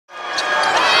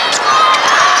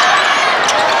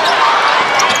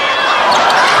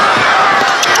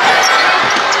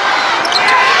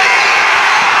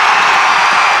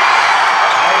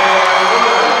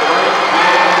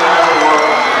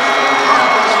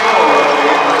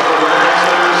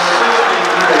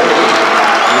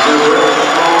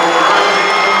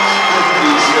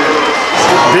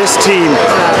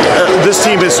this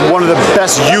team is one of the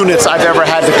best units I've ever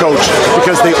had to coach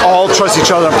because they all trust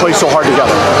each other and play so hard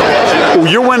together.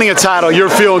 You're winning a title, you're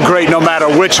feeling great no matter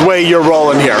which way you're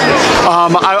rolling here.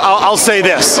 I'll say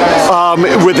this,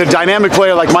 with a dynamic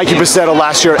player like Mikey Pacetto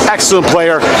last year, excellent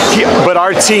player, but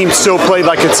our team still played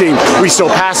like a team. We still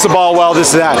passed the ball well,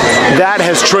 this and that. That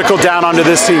has trickled down onto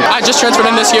this team. I just transferred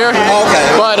in this year,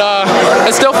 but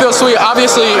it still feels sweet.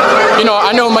 Obviously, you know,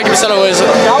 I know Mikey Pacetto is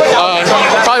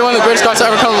probably one of the greatest guys to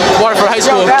ever come to Waterford High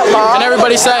School, and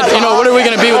everybody said, you know, what are we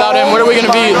going to be without him? What are we going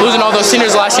to be losing all those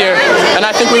seniors last year? And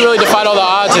I think we really defied all the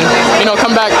odds and, you know,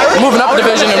 come back, moving up a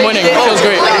division and winning. It feels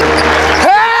great.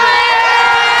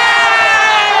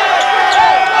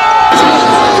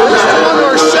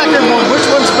 Or second one, which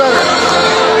one's better?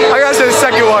 I gotta say the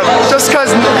second one, just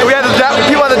because we had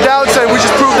people had the doubts and we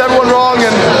just proved everyone wrong,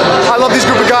 and I love these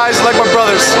group of guys like my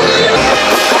brothers.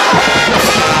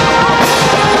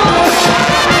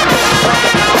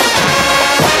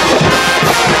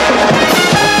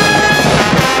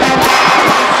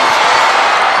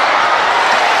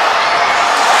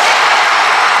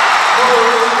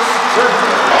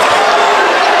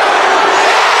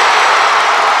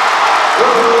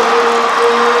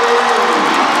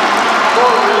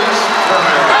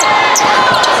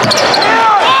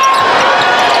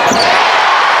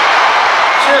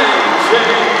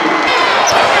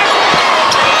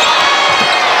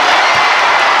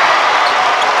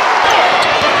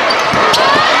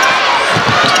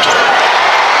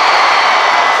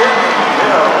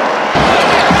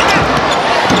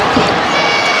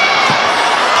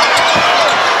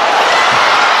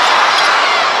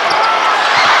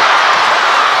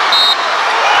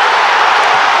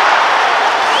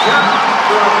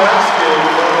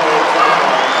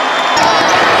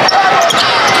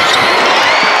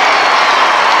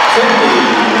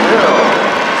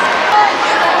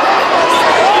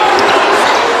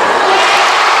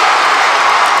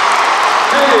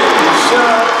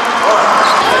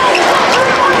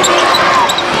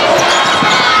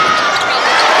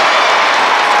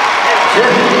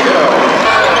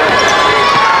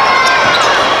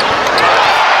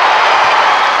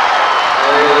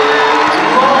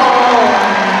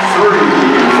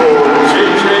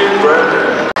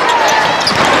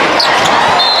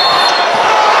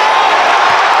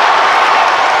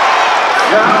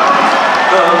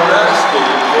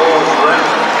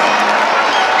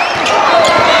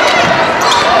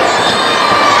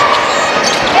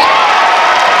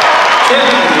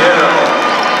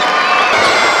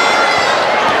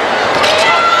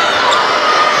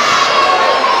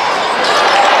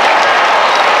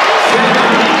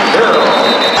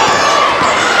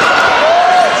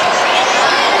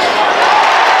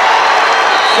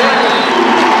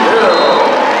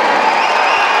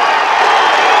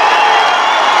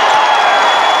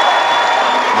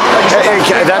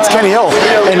 That's Kenny Hill,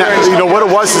 and you know what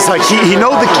it was is like he knew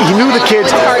the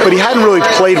kids, but he hadn't really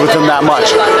played with them that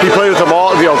much. He played with them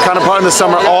all, you know, kind of part in the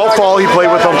summer, all fall he played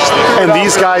with them, and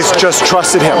these guys just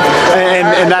trusted him,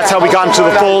 and that's how we got into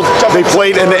the fold. They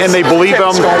played and they believed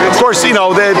him. Of course, you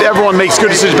know, everyone makes good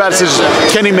decisions, bad decisions.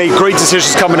 Kenny made great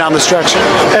decisions coming down the stretch.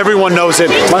 Everyone knows it.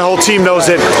 My whole team knows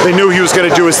it. They knew he was going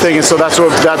to do his thing, and so that's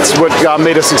what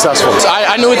made us successful.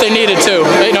 I knew what they needed too.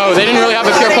 You know, they didn't really have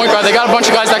a pure point guard. They got a bunch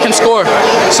of guys that can score.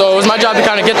 So it was my job to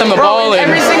kind of get them the ball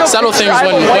and settle things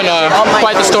when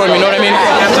quite the storm, you know what I mean?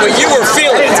 But you were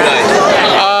feeling it tonight.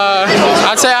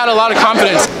 I'd say I had a lot of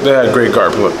confidence. They had great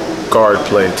guard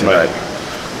play tonight.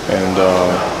 And,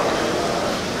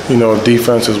 you know,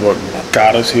 defense is what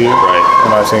got us here. Right.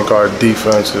 And I think our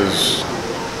defense is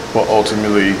what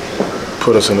ultimately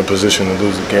put us in a position to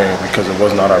lose the game because it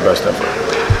was not our best effort.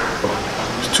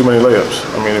 There's too many layups.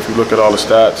 I mean, if you look at all the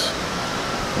stats,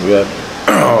 we had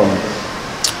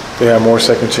they had more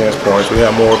second chance points. We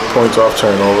had more points off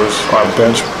turnovers. Our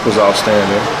bench was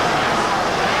outstanding.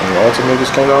 And ultimately, it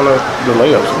just came down to the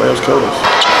layups. The layups killed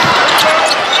us.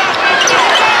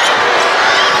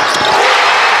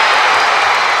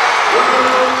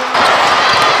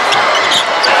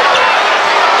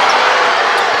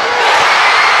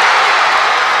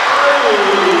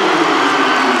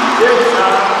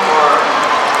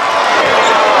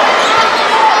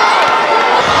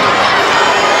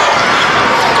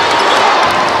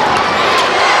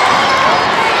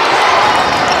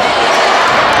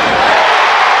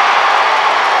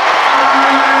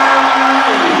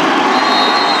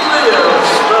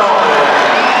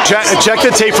 check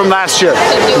the tape from last year.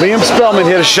 Liam Spellman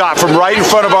hit a shot from right in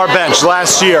front of our bench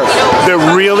last year that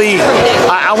really,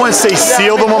 I wouldn't say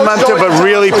sealed the momentum, but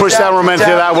really pushed that momentum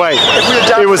that way.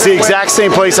 It was the exact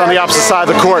same place on the opposite side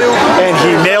of the court, and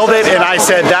he nailed it. And I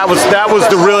said that was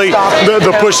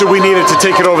the push that we needed to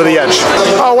take it over the edge.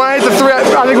 When I hit the 3,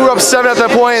 I think we were up 7 at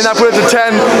that point, and I put it to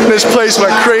 10. And this place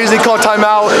went crazy, called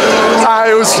timeout.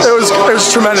 It was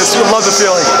tremendous. I love the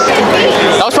feeling.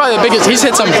 That was probably the biggest. He's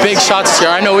hit some big shots this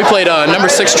year. I know we played number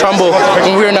 6 Trumbull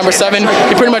when we were number 7.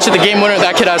 He pretty much hit the game winner.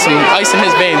 That kid has some ice in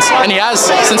his veins, and he has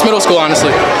since middle school,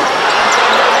 honestly.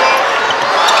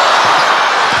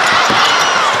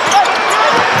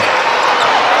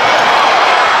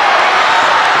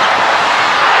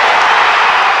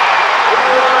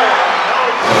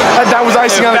 That was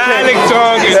icing on the cake.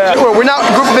 Yeah. We're not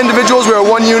a group of individuals. We're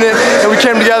one unit, and we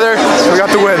came together, and we got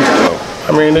the win.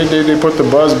 I mean, they put the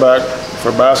buzz back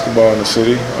for basketball in the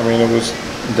city. I mean, it was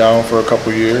down for a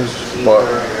couple years, but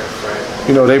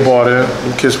you know, they bought in.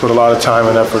 The kids put a lot of time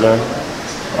and effort in.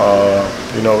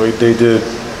 You know, they did,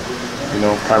 you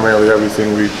know, primarily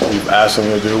everything we've asked them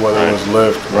to do, whether it was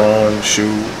lift, run,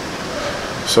 shoot.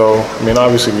 So, I mean,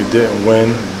 obviously we didn't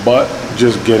win, but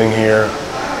just getting here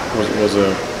was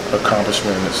a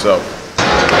accomplishment in itself.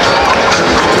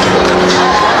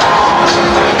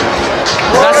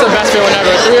 That's the best feeling ever.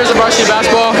 3 years of varsity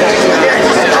basketball.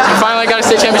 Finally got a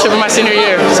state championship in my senior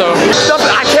year. So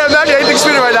I can't imagine anything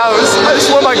sweeter right now.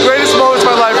 It's one of my greatest moments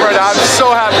of my life right now. I'm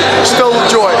so happy, just filled with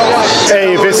joy.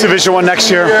 Hey, if it's Division I next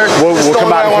year, we'll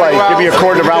come out and play. Give me a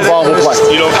court and a round ball, we'll play.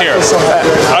 You don't care.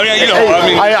 I mean, you know, I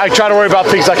mean, I try to worry about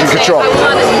things I can control,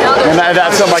 and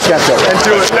that's something I can't do. And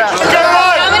do it.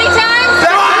 How many times?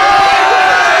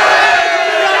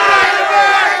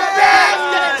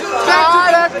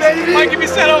 Mike, give me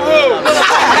set up,